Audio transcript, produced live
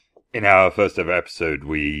In our first ever episode,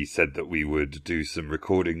 we said that we would do some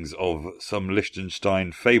recordings of some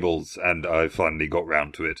Liechtenstein fables, and I finally got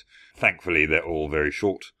round to it. Thankfully, they're all very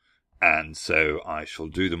short, and so I shall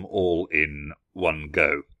do them all in one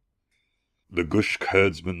go. The Gushk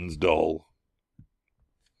Herdsman's Doll.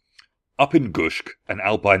 Up in Gushk, an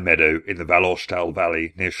alpine meadow in the Valorstahl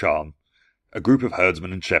Valley near Scharm, a group of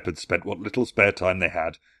herdsmen and shepherds spent what little spare time they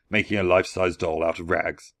had making a life-size doll out of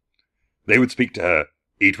rags. They would speak to her,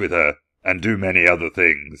 eat with her, and do many other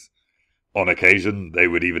things. On occasion, they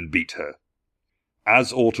would even beat her.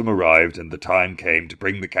 As autumn arrived and the time came to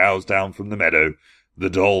bring the cows down from the meadow,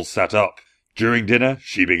 the doll sat up. During dinner,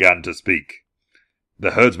 she began to speak.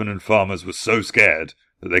 The herdsmen and farmers were so scared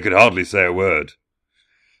that they could hardly say a word.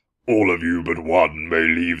 "All of you but one may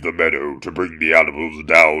leave the meadow to bring the animals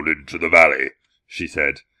down into the valley," she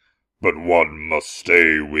said, "but one must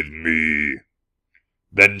stay with me."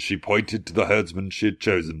 Then she pointed to the herdsman she had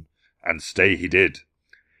chosen, and stay he did.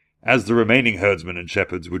 As the remaining herdsmen and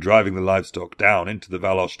shepherds were driving the livestock down into the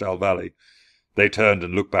Valorstahl Valley, they turned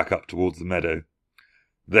and looked back up towards the meadow.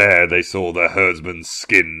 There they saw the herdsman's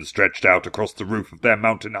skin stretched out across the roof of their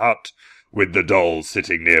mountain hut, with the doll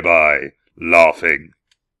sitting nearby, laughing.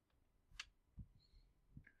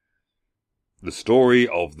 The Story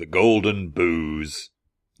of the Golden Booze.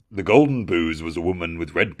 The Golden Booze was a woman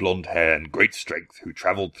with red blonde hair and great strength who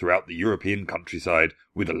travelled throughout the European countryside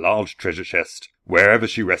with a large treasure chest. Wherever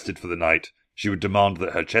she rested for the night, she would demand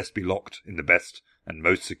that her chest be locked in the best and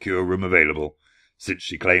most secure room available, since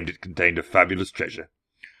she claimed it contained a fabulous treasure.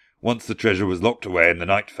 Once the treasure was locked away and the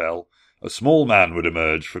night fell, a small man would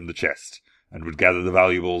emerge from the chest and would gather the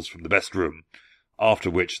valuables from the best room, after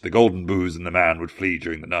which the Golden Booze and the man would flee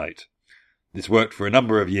during the night. This worked for a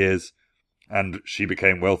number of years, and she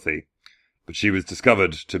became wealthy, but she was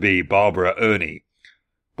discovered to be Barbara Ernie,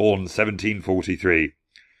 born 1743.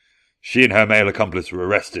 She and her male accomplice were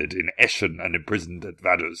arrested in Eschen and imprisoned at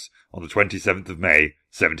Vaduz on the 27th of May,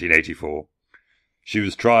 1784. She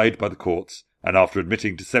was tried by the courts, and after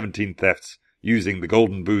admitting to 17 thefts using the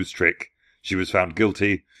Golden Booze trick, she was found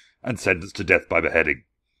guilty and sentenced to death by beheading.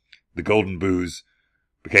 The Golden Booze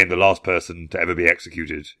became the last person to ever be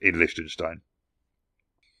executed in Liechtenstein.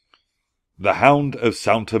 The Hound of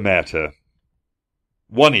Santa Marta.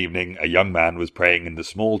 One evening a young man was praying in the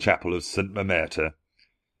small chapel of St. Marta.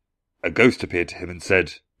 A ghost appeared to him and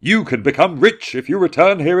said, "You can become rich if you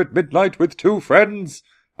return here at midnight with 2 friends.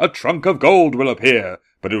 A trunk of gold will appear,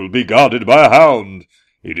 but it will be guarded by a hound.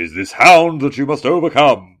 It is this hound that you must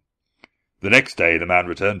overcome." The next day the man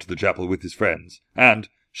returned to the chapel with his friends, and,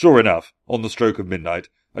 sure enough, on the stroke of midnight,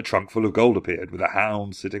 a trunk full of gold appeared with a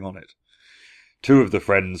hound sitting on it. 2 of the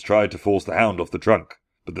friends tried to force the hound off the trunk,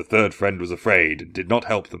 but the third friend was afraid and did not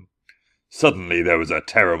help them. Suddenly there was a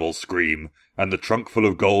terrible scream, and the trunk full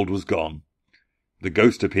of gold was gone. The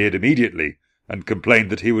ghost appeared immediately, and complained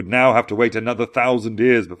that he would now have to wait another 1,000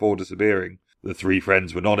 years before disappearing. The 3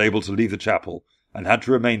 friends were not able to leave the chapel, and had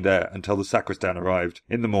to remain there until the sacristan arrived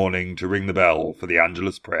in the morning to ring the bell for the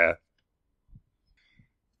Angelus prayer.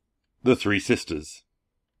 The 3 Sisters.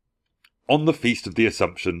 On the Feast of the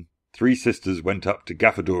Assumption, 3 sisters went up to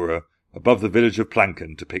Gaffadura, above the village of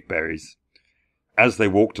Planken, to pick berries. As they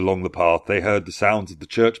walked along the path, they heard the sounds of the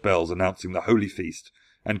church bells announcing the holy feast,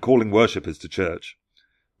 and calling worshippers to church.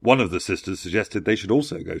 One of the sisters suggested they should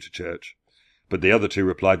also go to church, but the other 2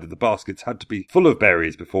 replied that the baskets had to be full of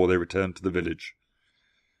berries before they returned to the village.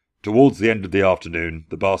 Towards the end of the afternoon,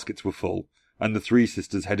 the baskets were full, and the 3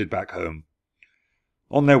 sisters headed back home.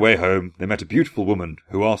 On their way home, they met a beautiful woman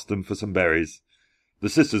who asked them for some berries. The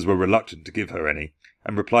sisters were reluctant to give her any,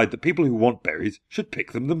 and replied that people who want berries should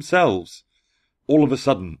pick them themselves. All of a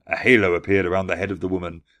sudden, a halo appeared around the head of the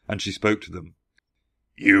woman, and she spoke to them.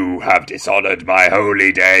 "You have dishonoured my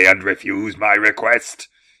holy day and refused my request.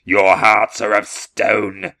 Your hearts are of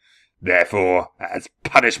stone. Therefore, as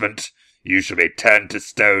punishment, you shall be turned to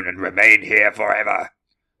stone and remain here forever."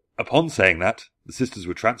 Upon saying that, the sisters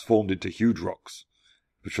were transformed into huge rocks,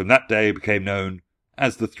 which from that day became known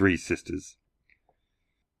as the 3 Sisters.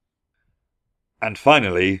 And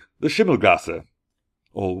finally, the Schimmelgasse,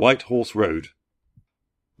 or White Horse Road.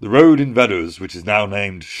 The road in Vaduz, which is now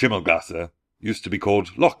named Schimmelgasse, used to be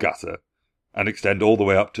called Lochgasse, and extend all the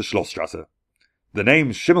way up to Schlossstrasse. The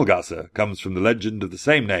name Schimmelgasse comes from the legend of the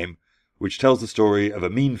same name, which tells the story of a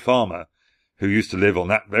mean farmer who used to live on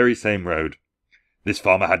that very same road. This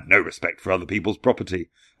farmer had no respect for other people's property,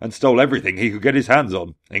 and stole everything he could get his hands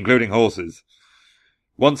on, including horses.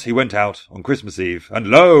 Once he went out on Christmas Eve, and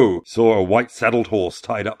lo! Saw a white-saddled horse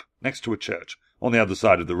tied up next to a church on the other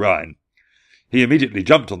side of the Rhine. He immediately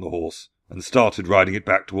jumped on the horse and started riding it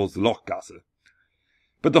back towards the Lochgasse.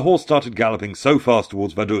 But the horse started galloping so fast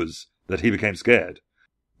towards Vaduz that he became scared.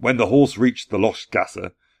 When the horse reached the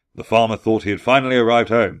Lochgasse, the farmer thought he had finally arrived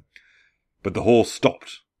home. But the horse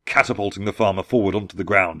stopped, catapulting the farmer forward onto the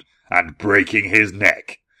ground and breaking his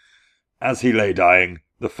neck. As he lay dying,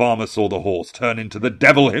 the farmer saw the horse turn into the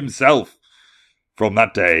devil himself. From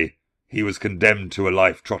that day, he was condemned to a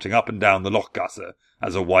life trotting up and down the Lochgasse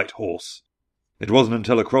as a white horse. It wasn't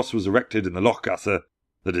until a cross was erected in the Lochgasse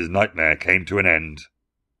that his nightmare came to an end.